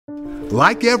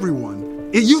Like everyone,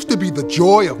 it used to be the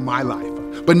joy of my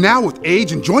life. But now with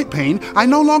age and joint pain, I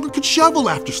no longer could shovel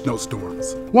after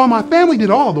snowstorms. While my family did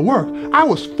all the work, I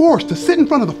was forced to sit in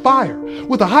front of the fire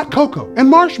with a hot cocoa and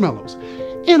marshmallows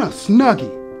in a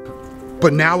Snuggie.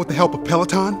 But now with the help of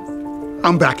Peloton,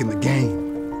 I'm back in the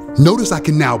game. Notice I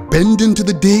can now bend into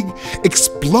the dig,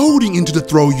 exploding into the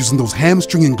throw using those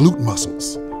hamstring and glute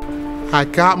muscles. I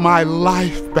got my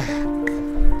life back.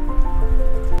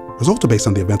 Results are based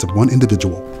on the events of one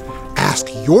individual. Ask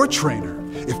your trainer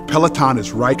if Peloton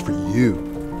is right for you.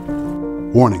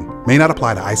 Warning, may not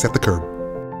apply to ice at the curb.